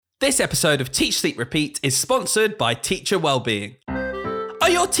This episode of Teach, Sleep, Repeat is sponsored by Teacher Wellbeing. Are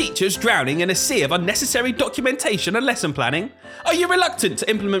your teachers drowning in a sea of unnecessary documentation and lesson planning? Are you reluctant to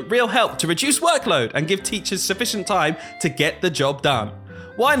implement real help to reduce workload and give teachers sufficient time to get the job done?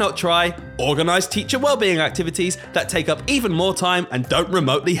 Why not try organised teacher wellbeing activities that take up even more time and don't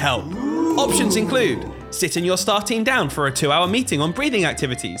remotely help? Options include sitting your staff team down for a 2-hour meeting on breathing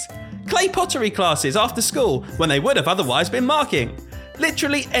activities, clay pottery classes after school when they would have otherwise been marking,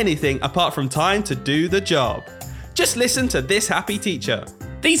 literally anything apart from time to do the job. Just listen to this happy teacher.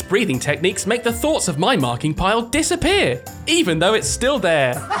 These breathing techniques make the thoughts of my marking pile disappear, even though it's still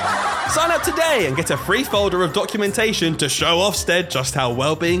there. Sign up today and get a free folder of documentation to show Ofsted just how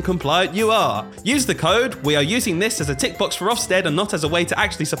wellbeing compliant you are. Use the code. We are using this as a tick box for Ofsted and not as a way to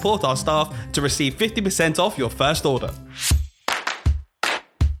actually support our staff to receive 50% off your first order.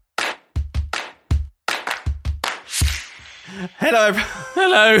 Hello, everyone.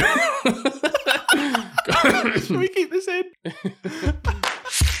 Hello. Should we keep this in?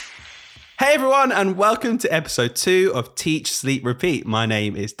 Hey everyone, and welcome to episode 2 of Teach, Sleep, Repeat. My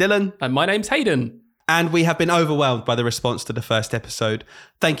name is Dylan. And my name's Hayden. And we have been overwhelmed by the response to the first episode.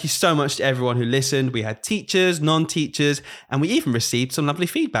 Thank you so much to everyone who listened. We had teachers, non-teachers, and we even received some lovely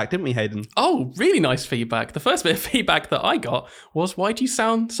feedback, didn't we, Hayden? Oh, really nice feedback. The first bit of feedback that I got was, why do you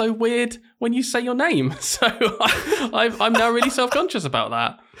sound so weird when you say your name? So I'm now really self-conscious about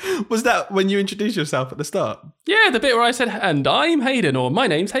that. Was that when you introduced yourself at the start? Yeah, the bit where I said, and I'm Hayden, or my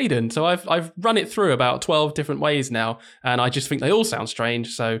name's Hayden. So I've run it through about 12 different ways now, and I just think they all sound strange.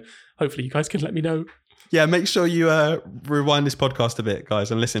 So hopefully you guys can let me know. Yeah, make sure you rewind this podcast a bit,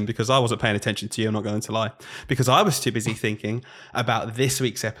 guys, and listen, because I wasn't paying attention to you, I'm not going to lie, because I was too busy thinking about this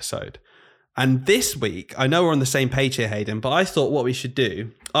week's episode. And this week, I know we're on the same page here, Hayden, but I thought what we should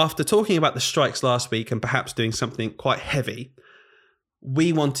do, after talking about the strikes last week and perhaps doing something quite heavy,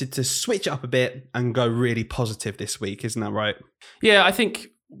 we wanted to switch up a bit and go really positive this week. Isn't that right? Yeah, I think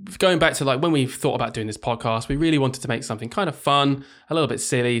going back to like when we thought about doing this podcast, we really wanted to make something kind of fun, a little bit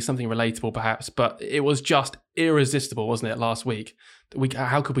silly, something relatable perhaps, but it was just irresistible, wasn't it, last week?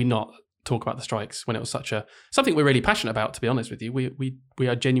 How could we not talk about the strikes when it was something we're really passionate about, to be honest with you. We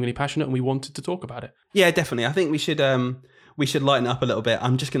are genuinely passionate and we wanted to talk about it. Yeah, definitely. I think we should lighten up a little bit.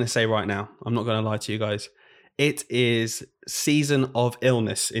 I'm just going to say right now, I'm not going to lie to you guys. It is season of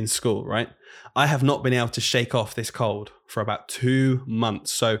illness in school, right? I have not been able to shake off this cold for about 2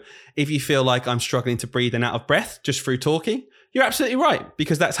 months. So if you feel like I'm struggling to breathe and out of breath just through talking, you're absolutely right,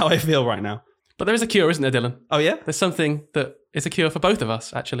 because that's how I feel right now. But there is a cure, isn't there, Dylan? Oh, yeah? There's something that is a cure for both of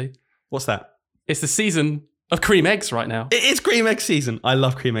us, actually. What's that? It's the season of cream eggs right now. It is cream egg season. I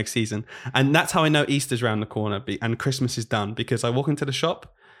love cream egg season. And that's how I know Easter's around the corner and Christmas is done, because I walk into the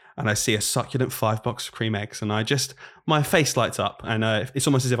shop and I see a succulent 5-box of cream eggs, and my face lights up, and it's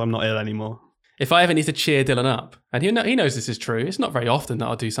almost as if I'm not ill anymore. If I ever need to cheer Dylan up, and he knows this is true, it's not very often that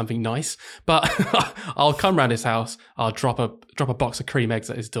I'll do something nice, but I'll come round his house, I'll drop a box of cream eggs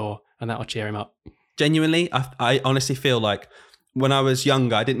at his door, and that'll cheer him up. Genuinely, I honestly feel like when I was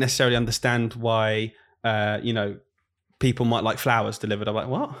younger, I didn't necessarily understand why, people might like flowers delivered. I'm like,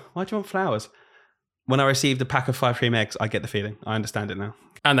 what? Why do you want flowers? When I received a pack of 5 cream eggs, I get the feeling. I understand it now.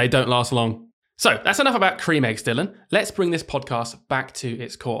 And they don't last long. So that's enough about cream eggs, Dylan. Let's bring this podcast back to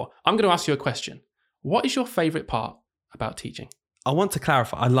its core. I'm going to ask you a question. What is your favourite part about teaching? I want to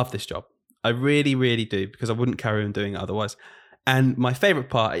clarify. I love this job. I really, really do, because I wouldn't carry on doing it otherwise. And my favourite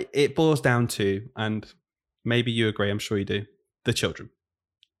part, it boils down to, and maybe you agree, I'm sure you do, the children.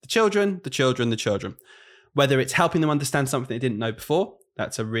 The children. Whether it's helping them understand something they didn't know before,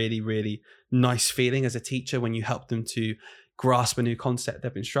 that's a really, really nice feeling as a teacher when you help them to grasp a new concept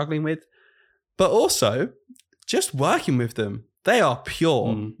they've been struggling with. But also, just working with them. They are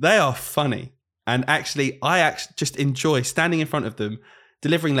pure. They are funny. And actually, I just enjoy standing in front of them,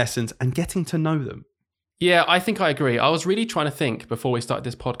 delivering lessons and getting to know them. Yeah, I think I agree. I was really trying to think before we started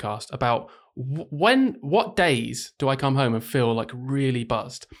this podcast about what days do I come home and feel like really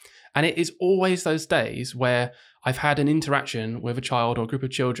buzzed? And it is always those days where I've had an interaction with a child or a group of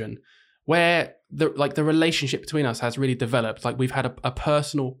children where the relationship between us has really developed. Like we've had a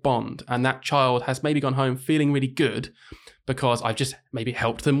personal bond, and that child has maybe gone home feeling really good because I've just maybe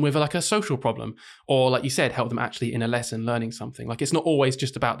helped them with like a social problem, or like you said, helped them actually in a lesson learning something. Like it's not always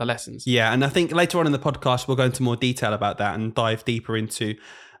just about the lessons. Yeah, and I think later on in the podcast, we'll go into more detail about that and dive deeper into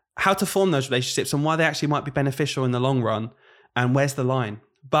how to form those relationships and why they actually might be beneficial in the long run, and where's the line.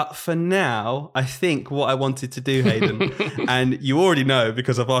 But for now, I think what I wanted to do, Hayden, and you already know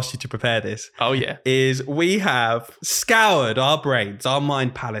because I've asked you to prepare this. Oh, yeah. Is we have scoured our brains, our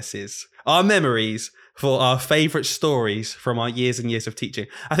mind palaces, our memories for our favourite stories from our years and years of teaching.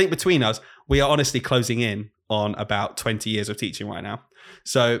 I think between us, we are honestly closing in on about 20 years of teaching right now.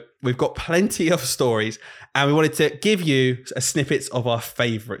 So we've got plenty of stories and we wanted to give you a snippets of our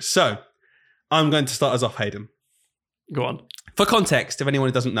favourites. So I'm going to start us off, Hayden. Go on. For context, if anyone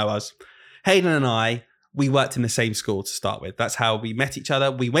who doesn't know us, Hayden and I, we worked in the same school to start with. That's how we met each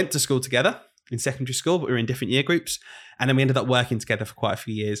other. We went to school together in secondary school, but we were in different year groups. And then we ended up working together for quite a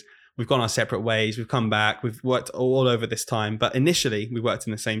few years. We've gone our separate ways. We've come back. We've worked all over this time. But initially, we worked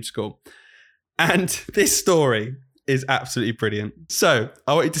in the same school. And this story is absolutely brilliant. So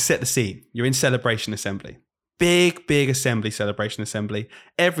I want you to set the scene. You're in celebration assembly. Big assembly, celebration assembly.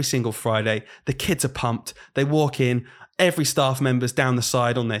 Every single Friday, the kids are pumped. They walk in. Every staff member's down the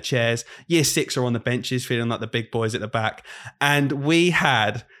side on their chairs. Year 6 are on the benches, feeling like the big boys at the back. And we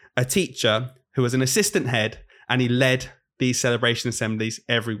had a teacher who was an assistant head, and he led these celebration assemblies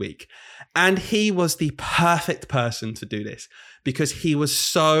every week. And he was the perfect person to do this because he was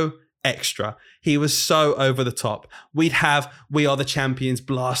so extra. He was so over the top. We'd have "We Are the Champions"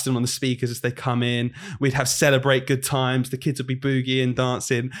 blasting on the speakers as they come in. We'd have "Celebrate Good Times." The kids would be boogieing,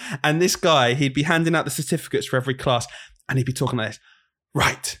 dancing. And this guy, he'd be handing out the certificates for every class and he'd be talking like this.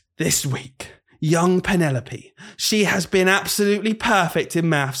 Right, this week, young Penelope, she has been absolutely perfect in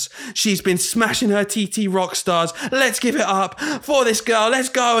maths. She's been smashing her TT rock stars. Let's give it up for this girl. Let's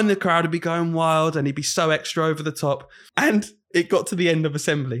go. And the crowd would be going wild and he'd be so extra over the top. And it got to the end of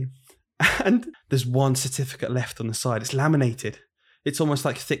assembly. And there's one certificate left on the side. It's laminated. It's almost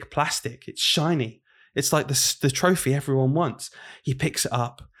like thick plastic. It's shiny. It's like the trophy everyone wants. He picks it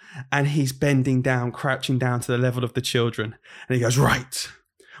up and he's bending down, crouching down to the level of the children. And he goes, right,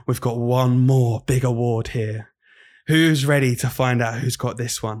 we've got one more big award here. Who's ready to find out who's got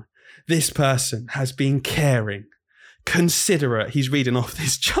this one? This person has been caring, considerate. He's reading off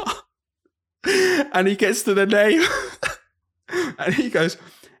this chart. And he gets to the name. And he goes,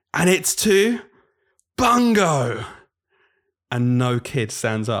 and it's to Bungo. And no kid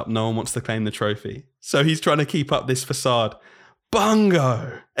stands up. No one wants to claim the trophy. So he's trying to keep up this facade.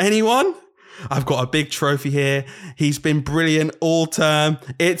 Bungo. Anyone? I've got a big trophy here. He's been brilliant all term.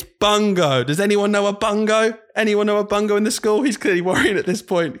 It's Bungo. Does anyone know a Bungo? Anyone know a Bungo in the school? He's clearly worried at this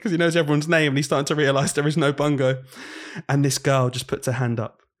point because he knows everyone's name and he's starting to realise there is no Bungo. And this girl just puts her hand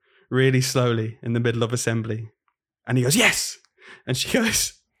up really slowly in the middle of assembly. And he goes, yes. And she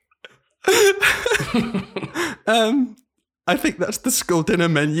goes, I think that's the school dinner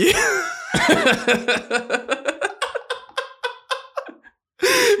menu.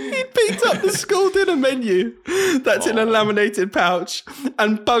 He picked up the school dinner menu that's in a laminated pouch,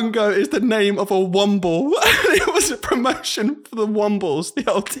 and Bungo is the name of a Womble. It was a promotion for the Wombles,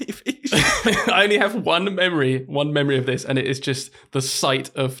 the old TV show. I only have one memory of this, and it is just the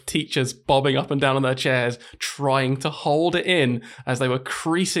sight of teachers bobbing up and down on their chairs, trying to hold it in as they were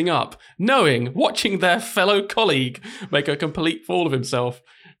creasing up, watching their fellow colleague make a complete fool of himself,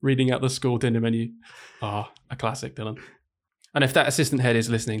 reading out the school dinner menu. A classic, Dylan. And if that assistant head is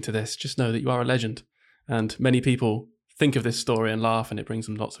listening to this, just know that you are a legend. And many people think of this story and laugh, and it brings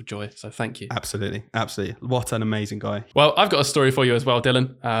them lots of joy. So thank you. Absolutely. What an amazing guy. Well, I've got a story for you as well,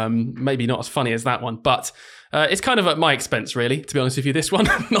 Dylan. Maybe not as funny as that one, but it's kind of at my expense, really, to be honest with you. This one,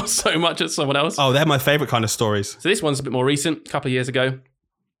 not so much as someone else. Oh, they're my favourite kind of stories. So this one's a bit more recent, a couple of years ago,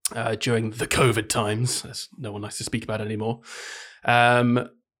 during the COVID times, as no one likes to speak about it anymore.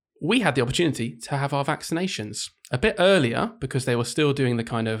 We had the opportunity to have our vaccinations a bit earlier because they were still doing the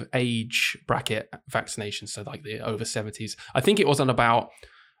kind of age bracket vaccinations. So like the over 70s. I think it was on about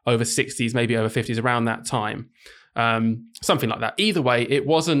over 60s, maybe over 50s around that time. Something like that. Either way, it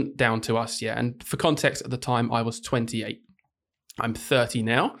wasn't down to us yet. And for context, at the time, I was 28. I'm 30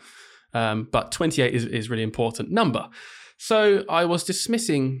 now, but 28 is a really important number. So I was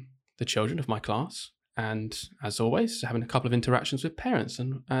dismissing the children of my class. And as always, having a couple of interactions with parents.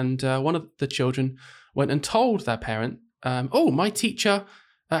 And one of the children went and told their parent, my teacher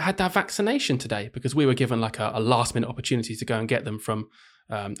had their vaccination today, because we were given like a last minute opportunity to go and get them from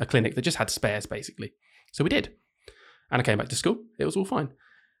a clinic that just had spares, basically. So we did. And I came back to school. It was all fine.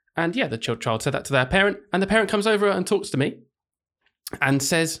 And yeah, the child said that to their parent. And the parent comes over and talks to me and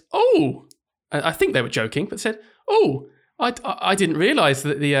says, I think they were joking, but said, I didn't realise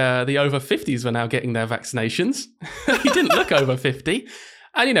that the over 50s were now getting their vaccinations. He didn't look over 50.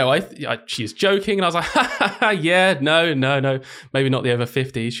 And, she was joking, and I was like, yeah, no, maybe not the over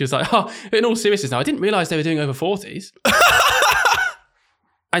 50s. She was like, in all seriousness now, I didn't realise they were doing over 40s.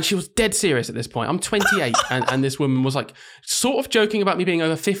 And she was dead serious at this point. I'm 28, and this woman was like sort of joking about me being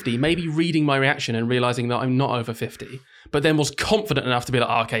over 50, maybe reading my reaction and realizing that I'm not over 50, but then was confident enough to be like,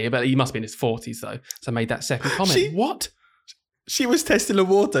 oh, okay, but he must be in his 40s though. So I made that second comment. What? She was testing the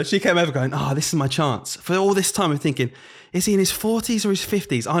water. She came over going, oh, this is my chance. For all this time, I'm thinking, is he in his 40s or his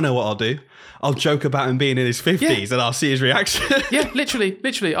 50s? I know what I'll do. I'll joke about him being in his 50s and I'll see his reaction. Yeah,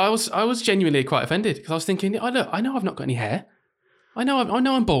 literally. I was genuinely quite offended because I was thinking, I know I've not got any hair. I know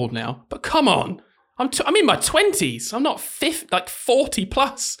I'm bald now, but come on. I'm in my 20s. I'm not 40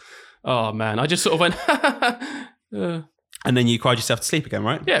 plus. Oh, man. I just sort of went, And then you cried yourself to sleep again,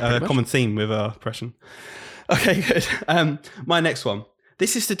 right? Yeah, a common theme with depression. Okay, good. My next one.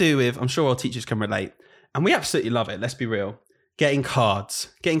 This is to do with, I'm sure all teachers can relate, and we absolutely love it, let's be real. Getting cards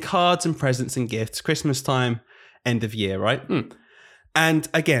and presents and gifts, Christmas time, end of year, right? And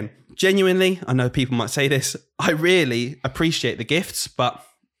again, genuinely, I know people might say this, I really appreciate the gifts, but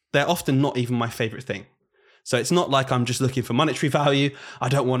they're often not even my favorite thing. So it's not like I'm just looking for monetary value. I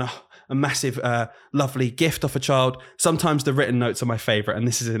don't want a massive, lovely gift off a child. Sometimes the written notes are my favorite, and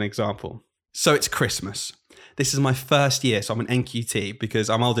this is an example. So it's Christmas. This is my first year, so I'm an NQT because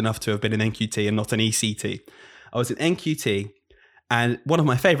I'm old enough to have been an NQT and not an ECT. I was an NQT and one of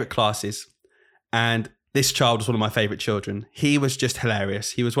my favorite classes, and this child was one of my favorite children. He was just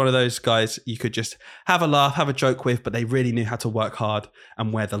hilarious. He was one of those guys you could just have a laugh, have a joke with, but they really knew how to work hard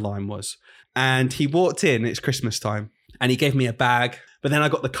and where the line was. And he walked in, it's Christmas time, and he gave me a bag, but then I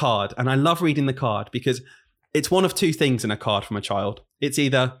got the card, and I love reading the card because it's one of two things in a card from a child. It's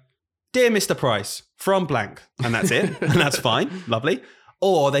either, Dear Mr. Price, from blank, and that's it, and that's fine, lovely.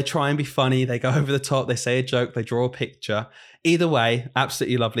 Or they try and be funny, they go over the top, they say a joke, they draw a picture. Either way,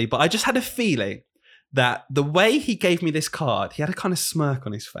 absolutely lovely. But I just had a feeling that the way he gave me this card, he had a kind of smirk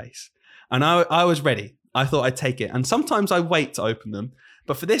on his face. And I was ready. I thought I'd take it. And sometimes I wait to open them.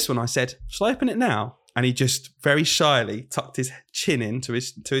 But for this one, I said, shall I open it now? And he just very shyly tucked his chin into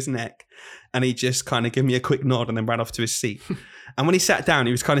his neck. And he just kind of gave me a quick nod and then ran off to his seat. And when he sat down,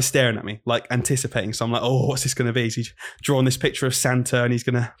 he was kind of staring at me, like anticipating. So I'm like, oh, what's this going to be? Is he drawn this picture of Santa and he's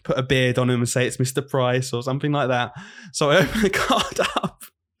going to put a beard on him and say it's Mr. Price or something like that? So I open the card up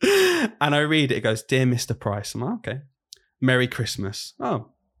and I read it. It goes, Dear Mr. Price. I'm like, okay. Merry Christmas.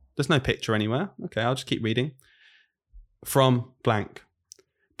 Oh, there's no picture anywhere. Okay, I'll just keep reading. From blank.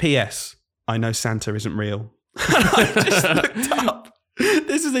 P.S. I know Santa isn't real. And I just looked up.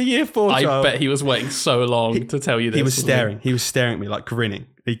 This is a year 4 child. I bet he was waiting so long to tell you this. He was staring. He was staring at me like grinning.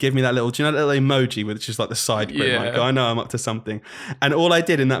 He gave me that little, do you know that little emoji with just like the side grin? Yeah. Like, I know I'm up to something. And all I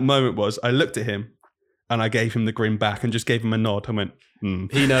did in that moment was I looked at him and I gave him the grin back and just gave him a nod. I went,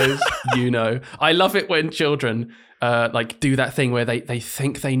 He knows, you know. I love it when children do that thing where they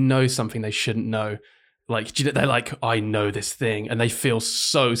think they know something they shouldn't know. Like, they're like, I know this thing. And they feel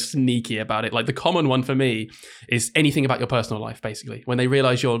so sneaky about it. Like, the common one for me is anything about your personal life, basically. When they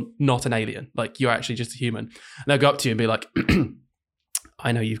realize you're not an alien, like, you're actually just a human. And they'll go up to you and be like,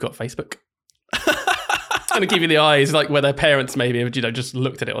 I know you've got Facebook. And give you the eyes, like, where their parents maybe have, just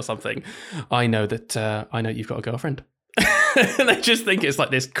looked at it or something. I know you've got a girlfriend. And they just think it's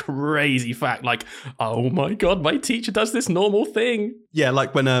like this crazy fact, like, oh my God, my teacher does this normal thing. Yeah,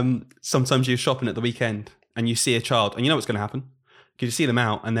 like when sometimes you're shopping at the weekend and you see a child and you know what's going to happen. Because you see them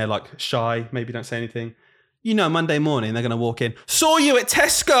out and they're like shy, maybe don't say anything. You know, Monday morning they're going to walk in, saw you at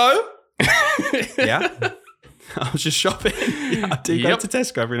Tesco. Yeah, I was just shopping. Yeah, I do go to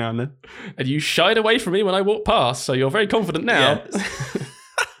Tesco every now and then. And you shied away from me when I walked past, so you're very confident now.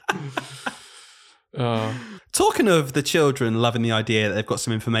 Yeah. Talking of the children loving the idea that they've got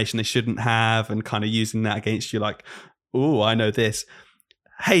some information they shouldn't have and kind of using that against you, like, oh, I know this.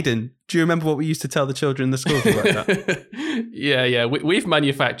 Hayden, do you remember what we used to tell the children in the schools about that? Yeah. We've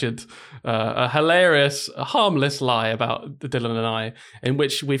manufactured a hilarious, harmless lie about Dylan and I, in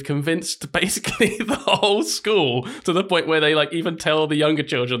which we've convinced basically the whole school to the point where they like even tell the younger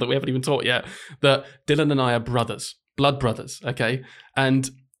children that we haven't even taught yet that Dylan and I are brothers, blood brothers, okay? And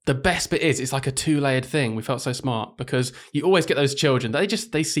the best bit is it's like a 2-layered thing. We felt so smart because you always get those children. They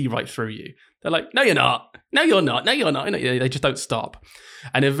see right through you. They're like, no, you're not. No, you're not. No, you're not. They just don't stop.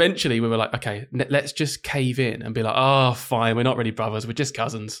 And eventually we were like, okay, let's just cave in and be like, oh, fine. We're not really brothers. We're just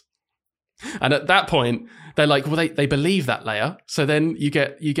cousins. And at that point, they're like, well, they believe that layer. So then you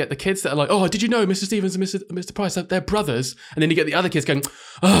get the kids that are like, oh, did you know Mr. Stevens and Mr. Price, they're brothers? And then you get the other kids going,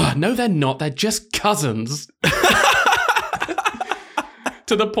 oh, no, they're not. They're just cousins.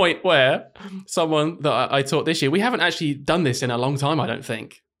 To the point where someone that I taught this year, we haven't actually done this in a long time, I don't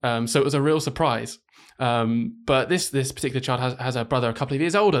think. So it was a real surprise. But this particular child has a brother a couple of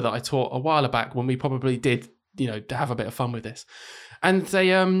years older that I taught a while back when we probably did, to have a bit of fun with this. And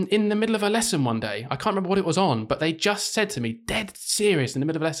they, in the middle of a lesson one day, I can't remember what it was on, but they just said to me, dead serious in the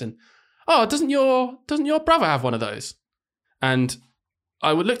middle of a lesson, "Oh, doesn't your brother have one of those?" And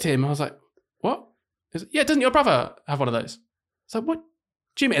I would look to him, and I was like, "What?" "Yeah, doesn't your brother have one of those?" It's like, "What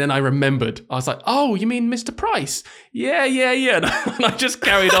do you mean?" And I remembered. I was like, "Oh, you mean Mr. Price?" Yeah. And I just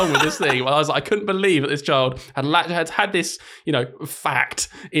carried on with this thing. I was like, I couldn't believe that this child had this, fact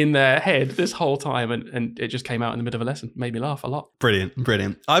in their head this whole time, and it just came out in the middle of a lesson. Made me laugh a lot.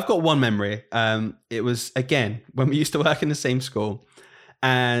 Brilliant. I've got one memory. It was, again, when we used to work in the same school,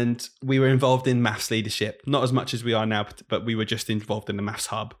 and we were involved in maths leadership. Not as much as we are now, but we were just involved in the maths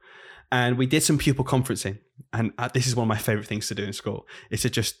hub. And we did some pupil conferencing. And this is one of my favorite things to do in school, is to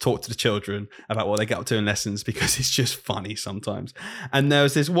just talk to the children about what they get up to in lessons, because it's just funny sometimes. And there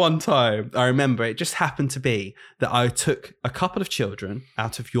was this one time, I remember, it just happened to be that I took a couple of children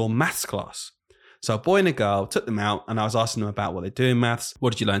out of your maths class. So a boy and a girl, took them out, and I was asking them about what they do in maths.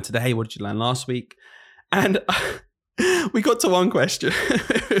 What did you learn today? What did you learn last week? And we got to one question,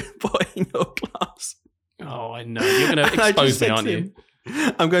 boy in your class. Oh, I know. You're going to expose me, aren't you?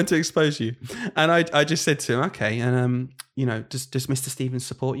 I'm going to expose you. And I just said to him, "Okay, and does Mr. Stevens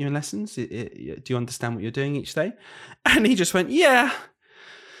support you in lessons? Do you understand what you're doing each day?" And he just went, "Yeah,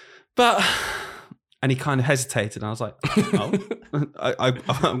 but," and he kind of hesitated. And I was like, "Oh, I'm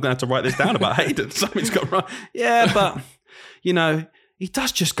going to have to write this down about Hayden. Something's gone wrong." "Yeah, but he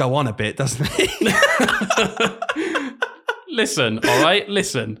does just go on a bit, doesn't he?" Listen, all right,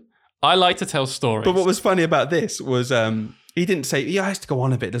 listen. I like to tell stories. But what was funny about this was he didn't say, "He has to go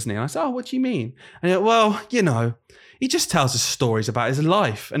on a bit, doesn't he?" And I said, "Oh, what do you mean?" And he went, "Well, he just tells us stories about his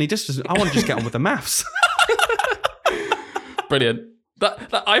life, and I want to just get on with the maths." Brilliant.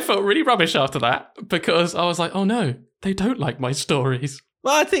 That I felt really rubbish after that, because I was like, oh no, they don't like my stories.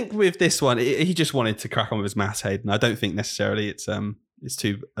 Well, I think with this one, he just wanted to crack on with his maths, Hayden. I don't think necessarily it's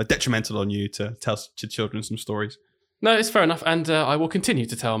too detrimental on you to tell to children some stories. No, it's fair enough, and I will continue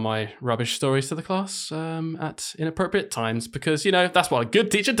to tell my rubbish stories to the class at inappropriate times, because, that's what a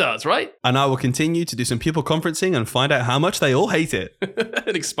good teacher does, right? And I will continue to do some pupil conferencing and find out how much they all hate it.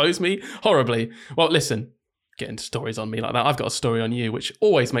 And expose me horribly. Well, listen, getting stories on me like that, I've got a story on you, which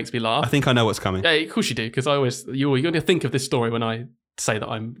always makes me laugh. I think I know what's coming. Yeah, of course you do, because you're going to think of this story when I say that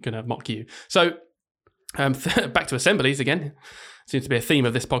I'm going to mock you. So, back to assemblies again. Seems to be a theme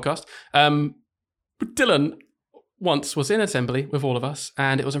of this podcast. Dylan once was in assembly with all of us,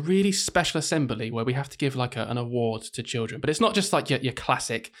 and it was a really special assembly where we have to give like an award to children. But it's not just like your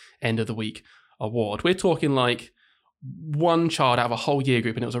classic end of the week award. We're talking like one child out of a whole year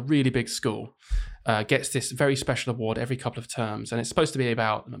group, and it was a really big school, gets this very special award every couple of terms. And it's supposed to be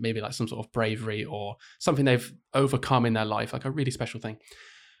about maybe like some sort of bravery or something they've overcome in their life, like a really special thing.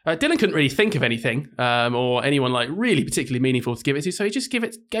 Dylan couldn't really think of anything or anyone like really particularly meaningful to give it to, so he just gave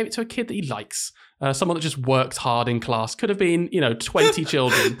it to a kid that he likes, someone that just worked hard in class. Could have been 20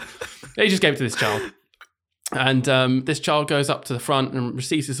 children. He just gave it to this child, and this child goes up to the front and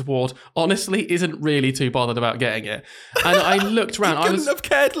receives this award. Honestly, isn't really too bothered about getting it. And I looked around. He couldn't have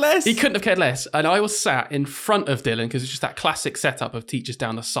cared less. He couldn't have cared less. And I was sat in front of Dylan, because it's just that classic setup of teachers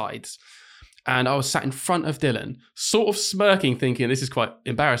down the sides. And I was sat in front of Dylan, sort of smirking, thinking this is quite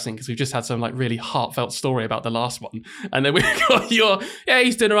embarrassing because we've just had some like really heartfelt story about the last one. And then we got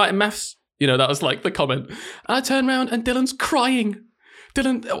he's doing all right in maths. That was like the comment. And I turn around and Dylan's crying.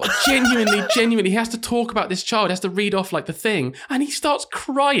 Dylan, genuinely, he has to talk about this child, he has to read off like the thing. And he starts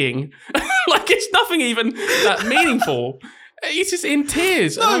crying. Like it's nothing even that meaningful. He's just in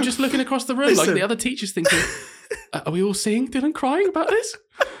tears. No. And I'm just looking across the room like the other teachers thinking, are we all seeing Dylan crying about this?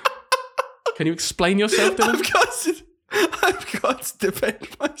 Can you explain yourself, Dylan? I've got to defend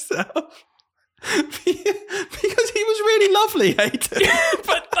myself. Because he was really lovely, Hayden.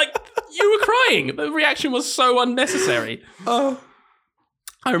 But, you wwere crying. The reaction was so unnecessary. Oh,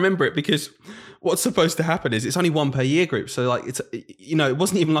 I remember it because what's supposed to happen is it's only one per year group. So, it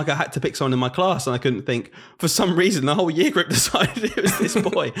wasn't even like I had to pick someone in my class and I couldn't think. For some reason, the whole year group decided it was this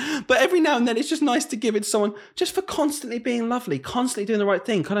boy. But every now and then, it's just nice to give it to someone just for constantly being lovely, constantly doing the right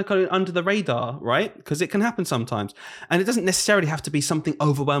thing, kind of going under the radar, right? Because it can happen sometimes. And it doesn't necessarily have to be something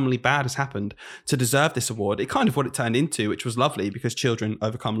overwhelmingly bad has happened to deserve this award. It kind of what it turned into, which was lovely because children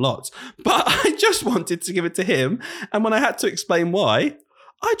overcome lots. But I just wanted to give it to him. And when I had to explain why,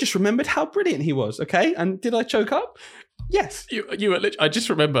 I just remembered how brilliant he was, okay? And did I choke up? Yes. You were literally, I just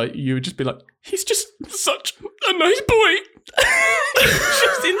remember you would just be like, he's just such a nice boy.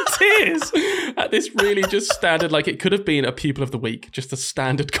 Just in tears at this really just standard, like it could have been a pupil of the week, just a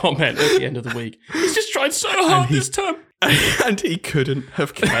standard comment at the end of the week. He's just tried so hard this term. And he couldn't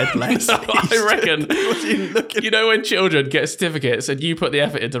have cared less. No, I reckon. Looking. You know when children get certificates and you put the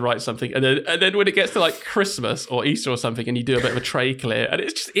effort in to write something, and then when it gets to like Christmas or Easter or something, and you do a bit of a tray clear, and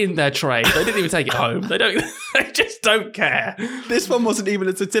it's just in their tray. They didn't even take it home. They just don't care. This one wasn't even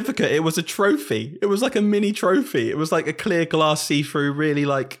a certificate. It was a trophy. It was like a mini trophy. It was like a clear glass see-through, really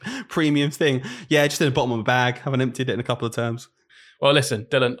like premium thing. Yeah, just in the bottom of a bag. Haven't emptied it in a couple of terms. Well, listen,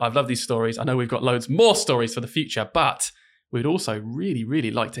 Dylan, I've loved these stories. I know we've got loads more stories for the future, but we'd also really,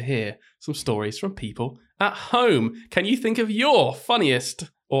 really like to hear some stories from people at home. Can you think of your funniest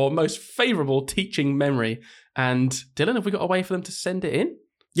or most favourable teaching memory? And Dylan, have we got a way for them to send it in?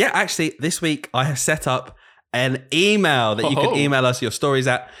 Yeah, actually, this week I have set up an email that you can email us your stories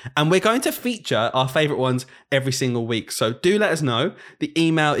at, and we're going to feature our favourite ones every single week. So do let us know. The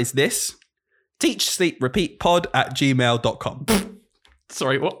email is this: teachsleeprepeatpod@gmail.com.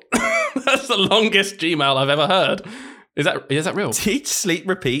 Sorry, what? That's the longest Gmail I've ever heard. Is that real?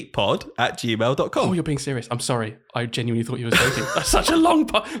 teachsleeprepeatpod@gmail.com. Oh, you're being serious. I'm sorry. I genuinely thought you were joking. That's such a long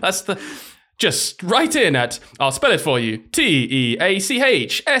part. Just write in at, I'll spell it for you,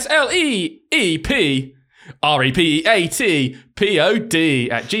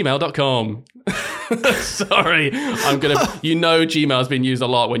 teachsleeprepeatpod@gmail.com. Sorry. Gmail's been used a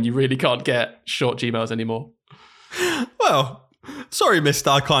lot when you really can't get short Gmails anymore. Well, sorry, mister,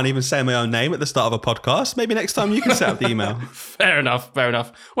 I can't even say my own name at the start of a podcast. Maybe next time you can set up the email. Fair enough.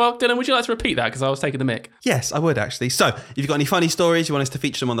 Well, Dylan, would you like to repeat that? Because I was taking the mic. Yes, I would actually. So if you've got any funny stories, you want us to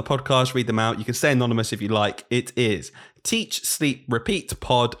feature them on the podcast, read them out. You can stay anonymous if you like. It is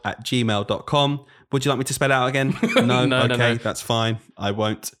teachsleeprepeatpod@gmail.com. Would you like me to spell it out again? No? No. That's fine. I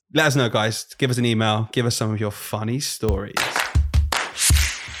won't. Let us know, guys. Give us an email. Give us some of your funny stories.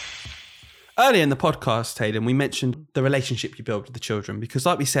 Earlier in the podcast, Hayden, we mentioned the relationship you build with the children because,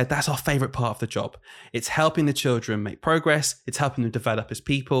 like we said, that's our favourite part of the job. It's helping the children make progress. It's helping them develop as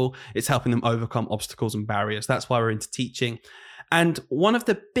people. It's helping them overcome obstacles and barriers. That's why we're into teaching. And one of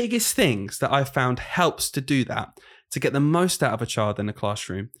the biggest things that I've found helps to do that, to get the most out of a child in the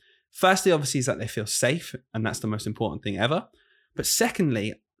classroom, firstly, obviously, is that they feel safe, and that's the most important thing ever. But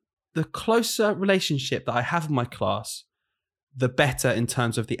secondly, the closer relationship that I have with my class, the better in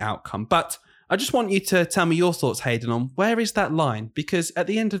terms of the outcome. But I just want you to tell me your thoughts, Hayden, on where is that line? Because at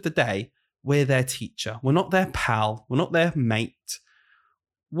the end of the day, we're their teacher. We're not their pal. We're not their mate.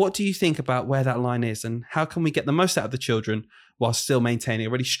 What do you think about where that line is, and how can we get the most out of the children while still maintaining a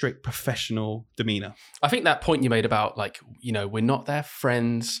really strict professional demeanour? I think that point you made about, we're not their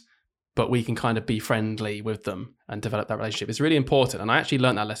friends, but we can kind of be friendly with them and develop that relationship is really important. And I actually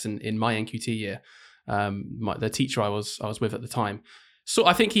learned that lesson in my NQT year. The teacher I was with at the time. So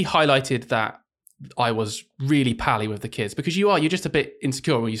I think he highlighted that I was really pally with the kids because you're just a bit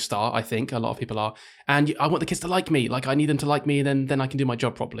insecure when you start. I think a lot of people are, and I want the kids to like me. Like I need them to like me, then I can do my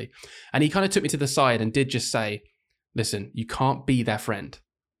job properly. And he kind of took me to the side and did just say, listen, you can't be their friend,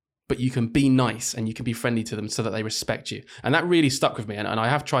 but you can be nice and you can be friendly to them so that they respect you. And that really stuck with me. And I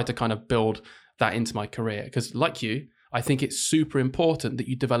have tried to kind of build that into my career because, like you, I think it's super important that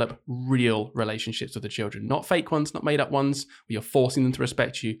you develop real relationships with the children, not fake ones, not made up ones where you're forcing them to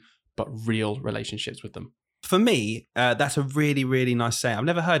respect you, but real relationships with them. For me, that's a really, really nice saying. I've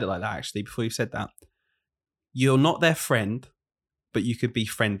never heard it like that, actually, before you said that. You're not their friend, but you could be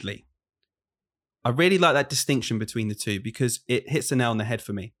friendly. I really like that distinction between the two because it hits the nail on the head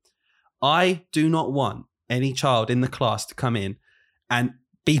for me. I do not want any child in the class to come in and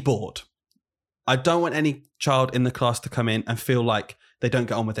be bored. I don't want any child in the class to come in and feel like they don't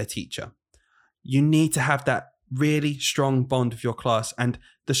get on with their teacher. You need to have that really strong bond with your class. And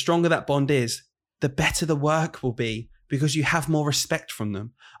the stronger that bond is, the better the work will be because you have more respect from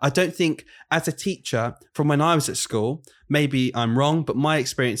them. I don't think as a teacher, from when I was at school, maybe I'm wrong, but my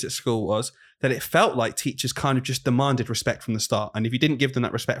experience at school was that it felt like teachers kind of just demanded respect from the start. And if you didn't give them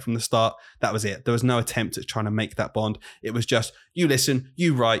that respect from the start, that was it. There was no attempt at trying to make that bond. It was just, you listen,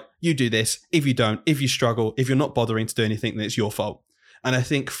 you write, you do this. If you don't, if you struggle, if you're not bothering to do anything, then it's your fault. And I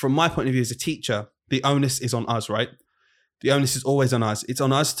think from my point of view as a teacher, the onus is on us, right? The onus is always on us. It's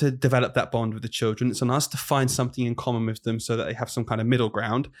on us to develop that bond with the children. It's on us to find something in common with them so that they have some kind of middle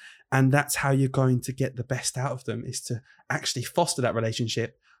ground. And that's how you're going to get the best out of them, is to actually foster that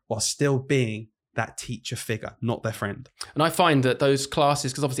relationship while still being that teacher figure, not their friend. And I find that those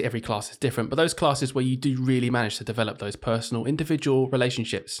classes, because obviously every class is different, but those classes where you do really manage to develop those personal, individual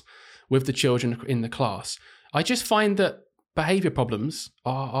relationships with the children in the class, I just find that behaviour problems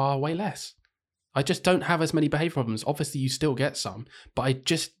are way less. I just don't have as many behavior problems. Obviously, you still get some, but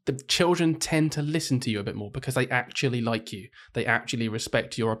the children tend to listen to you a bit more because they actually like you. They actually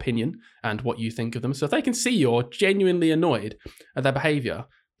respect your opinion and what you think of them. So if they can see you're genuinely annoyed at their behavior,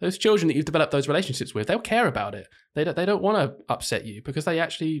 those children that you've developed those relationships with, they'll care about it. They don't want to upset you because they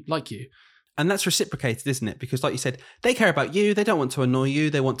actually like you. And that's reciprocated, isn't it? Because like you said, they care about you. They don't want to annoy you.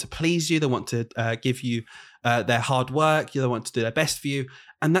 They want to please you. They want to give you their hard work. They want to do their best for you.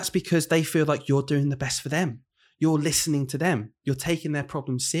 And that's because they feel like you're doing the best for them. You're listening to them. You're taking their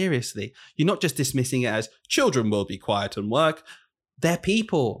problems seriously. You're not just dismissing it as children will be quiet and work. They're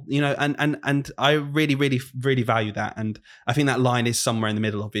people, and I really, really, really value that. And I think that line is somewhere in the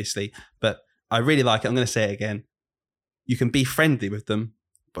middle, obviously, but I really like it. I'm going to say it again. You can be friendly with them,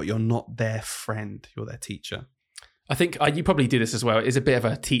 but you're not their friend. You're their teacher. I think you probably do this as well. It's a bit of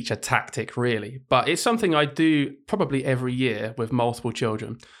a teacher tactic, really, but it's something I do probably every year with multiple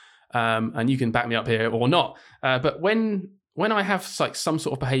children. And you can back me up here or not. But when I have like some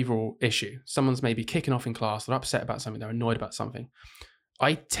sort of behavioral issue, someone's maybe kicking off in class, they're upset about something, they're annoyed about something,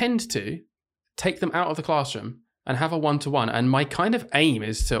 I tend to take them out of the classroom and have a one-to-one. And my kind of aim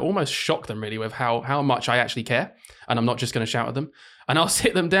is to almost shock them really with how much I actually care. And I'm not just going to shout at them. And I'll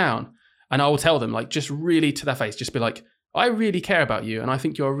sit them down and I will tell them, like, just really to their face, just be like, I really care about you. And I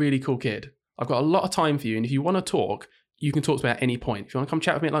think you're a really cool kid. I've got a lot of time for you. And if you want to talk, you can talk to me at any point. If you want to come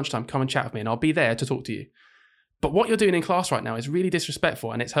chat with me at lunchtime, come and chat with me and I'll be there to talk to you. But what you're doing in class right now is really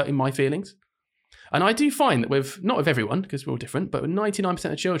disrespectful and it's hurting my feelings. And I do find that not with everyone, because we're all different, but with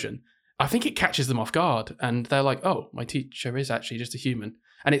 99% of children, I think it catches them off guard. And they're like, oh, my teacher is actually just a human.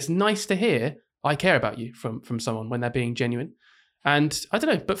 And it's nice to hear, I care about you from someone when they're being genuine. And I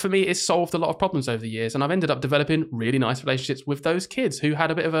don't know, but for me, it's solved a lot of problems over the years. And I've ended up developing really nice relationships with those kids who had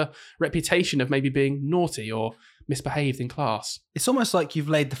a bit of a reputation of maybe being naughty or misbehaved in class. It's almost like you've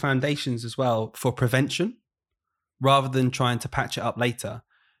laid the foundations as well for prevention rather than trying to patch it up later.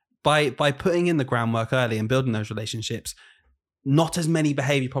 By putting in the groundwork early and building those relationships, not as many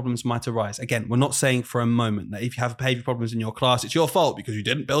behavior problems might arise. Again, we're not saying for a moment that if you have behavior problems in your class, it's your fault because you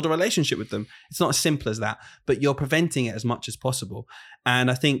didn't build a relationship with them. It's not as simple as that, but you're preventing it as much as possible. And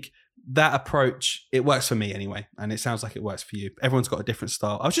I think that approach, it works for me anyway. And it sounds like it works for you. Everyone's got a different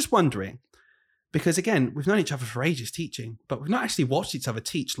style. I was just wondering, because again, we've known each other for ages teaching, but we've not actually watched each other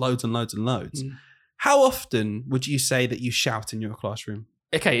teach loads and loads and loads. Mm. How often would you say that you shout in your classroom?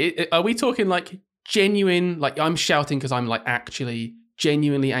 Okay, are we talking like genuine, like I'm shouting because I'm like actually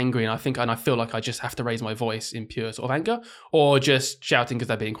genuinely angry and I feel like I just have to raise my voice in pure sort of anger, or just shouting because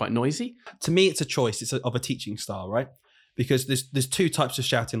they're being quite noisy? To me, it's a choice. It's of a teaching style, right? Because there's two types of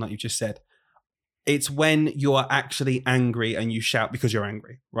shouting, like you just said. It's when you are actually angry and you shout because you're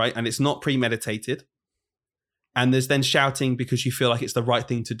angry, right? And it's not premeditated. And there's then shouting because you feel like it's the right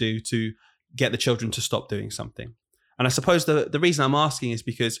thing to do to get the children to stop doing something. And I suppose the reason I'm asking is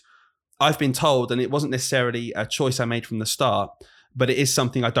because I've been told, and it wasn't necessarily a choice I made from the start, but it is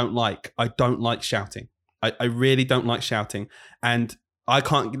something I don't like. I don't like shouting. I really don't like shouting. And I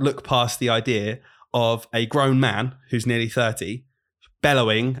can't look past the idea of a grown man who's nearly 30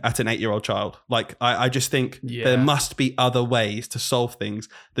 bellowing at an 8-year-old child. Like, I just think there must be other ways to solve things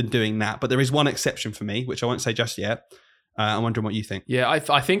than doing that. But there is one exception for me, which I won't say just yet. I'm wondering what you think. Yeah,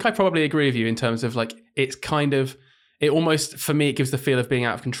 I think I probably agree with you in terms of like, it's kind of, it almost, for me, it gives the feel of being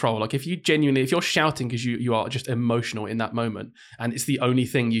out of control. Like if you're shouting because you are just emotional in that moment and it's the only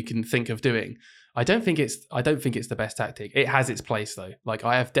thing you can think of doing, I don't think it's the best tactic. It has its place though. Like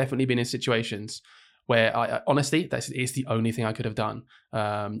I have definitely been in situations where I honestly, it's the only thing I could have done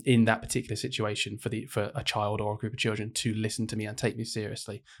in that particular situation for a child or a group of children to listen to me and take me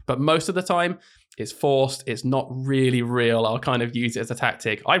seriously. But most of the time, it's forced. It's not really real. I'll kind of use it as a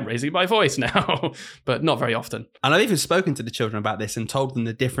tactic. I'm raising my voice now, but not very often. And I've even spoken to the children about this and told them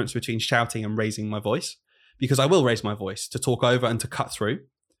the difference between shouting and raising my voice, because I will raise my voice to talk over and to cut through.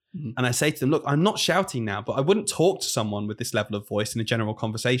 Mm-hmm. And I say to them, look, I'm not shouting now, but I wouldn't talk to someone with this level of voice in a general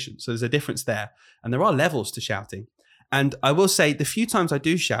conversation. So there's a difference there. And there are levels to shouting. And I will say the few times I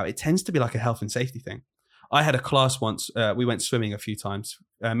do shout, it tends to be like a health and safety thing. I had a class once, we went swimming a few times,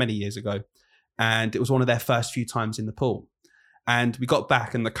 many years ago. And it was one of their first few times in the pool. And we got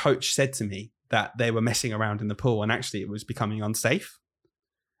back and the coach said to me that they were messing around in the pool and actually it was becoming unsafe.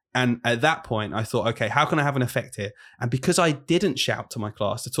 And at that point, I thought, okay, how can I have an effect here? And because I didn't shout to my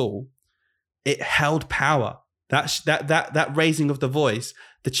class at all, it held power. That raising of the voice,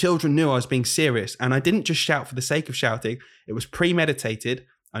 the children knew I was being serious. And I didn't just shout for the sake of shouting. It was premeditated.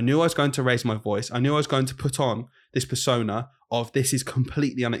 I knew I was going to raise my voice. I knew I was going to put on this persona of this is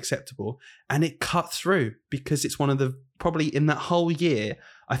completely unacceptable. And it cut through because it's one of the, probably in that whole year,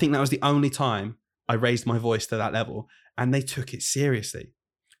 I think that was the only time I raised my voice to that level, and they took it seriously.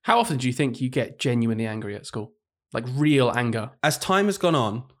 How often do you think you get genuinely angry at school? Like real anger? As time has gone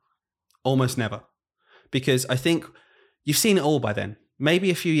on, almost never. Because I think you've seen it all by then.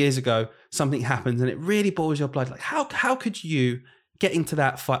 Maybe a few years ago, something happens and it really boils your blood. Like, how could you get into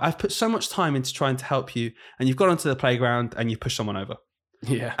that fight? I've put so much time into trying to help you, and you've gone onto the playground and you push someone over.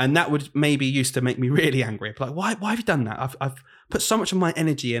 Yeah. And that would maybe used to make me really angry. Like, why have you done that? I've put so much of my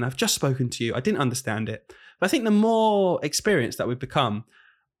energy in. I've just spoken to you. I didn't understand it. But I think the more experienced that we've become,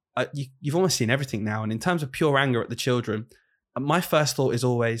 you've almost seen everything now. And in terms of pure anger at the children, my first thought is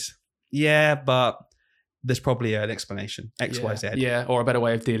always, yeah, but there's probably an explanation, X, Y, Z. Yeah, or a better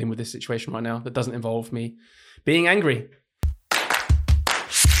way of dealing with this situation right now that doesn't involve me being angry.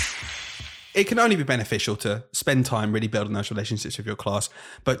 It can only be beneficial to spend time really building those relationships with your class,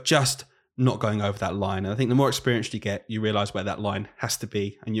 but just not going over that line. And I think the more experienced you get, you realize where that line has to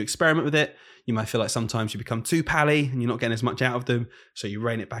be, and you experiment with it. You might feel like sometimes you become too pally and you're not getting as much out of them, so you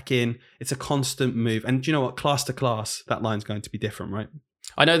rein it back in. It's a constant move. And do you know what? Class to class, that line's going to be different, right?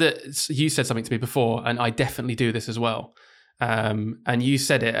 I know that you said something to me before, and I definitely do this as well. And you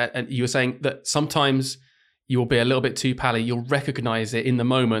said it, and you were saying that sometimes you'll be a little bit too pally. You'll recognize it in the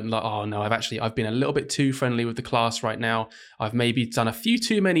moment, like, oh no, I've been a little bit too friendly with the class right now. I've maybe done a few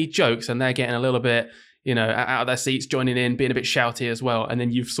too many jokes, and they're getting a little bit, out of their seats, joining in, being a bit shouty as well. And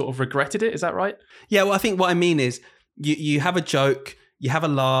then you've sort of regretted it. Is that right? Yeah. Well, I think what I mean is you have a joke, you have a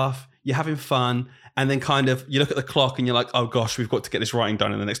laugh, you're having fun. And then kind of you look at the clock and you're like, oh gosh, we've got to get this writing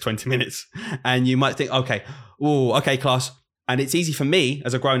done in the next 20 minutes. And you might think, okay, class. And it's easy for me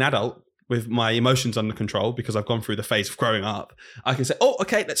as a grown adult with my emotions under control, because I've gone through the phase of growing up. I can say, oh,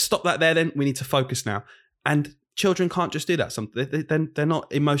 okay, let's stop that there then. We need to focus now. And children can't just do that. They're not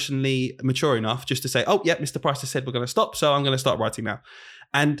emotionally mature enough just to say, oh, yeah, Mr. Price has said we're going to stop, so I'm going to start writing now.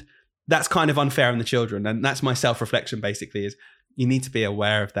 And that's kind of unfair on the children. And that's my self-reflection basically, is you need to be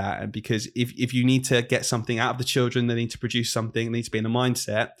aware of that. And because if you need to get something out of the children, they need to produce something, they need to be in a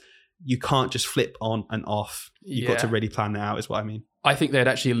mindset, you can't just flip on and off. You've got to really plan that out, is what I mean. I think they'd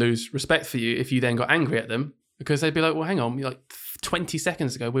actually lose respect for you if you then got angry at them, because they'd be like, well, hang on, like 20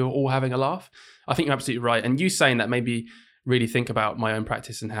 seconds ago, we were all having a laugh. I think you're absolutely right. And you saying that made me really think about my own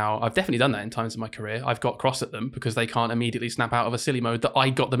practice and how I've definitely done that in times in my career. I've got cross at them because they can't immediately snap out of a silly mode that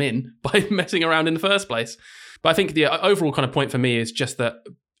I got them in by messing around in the first place. But I think the overall kind of point for me is just that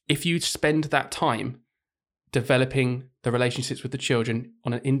if you spend that time developing the relationships with the children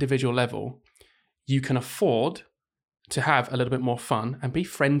on an individual level, you can afford to have a little bit more fun and be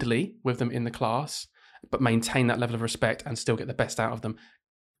friendly with them in the class, but maintain that level of respect and still get the best out of them.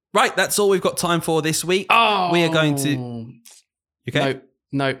 Right, that's all we've got time for this week. Oh, we are going to... Okay?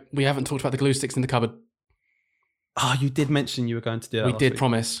 No, we haven't talked about the glue sticks in the cupboard. Oh, you did mention you were going to do that. We did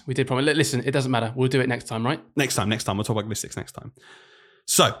promise. Listen, it doesn't matter. We'll do it next time, right? Next time. We'll talk about glue sticks next time.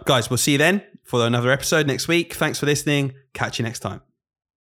 So, guys, we'll see you then for another episode next week. Thanks for listening. Catch you next time.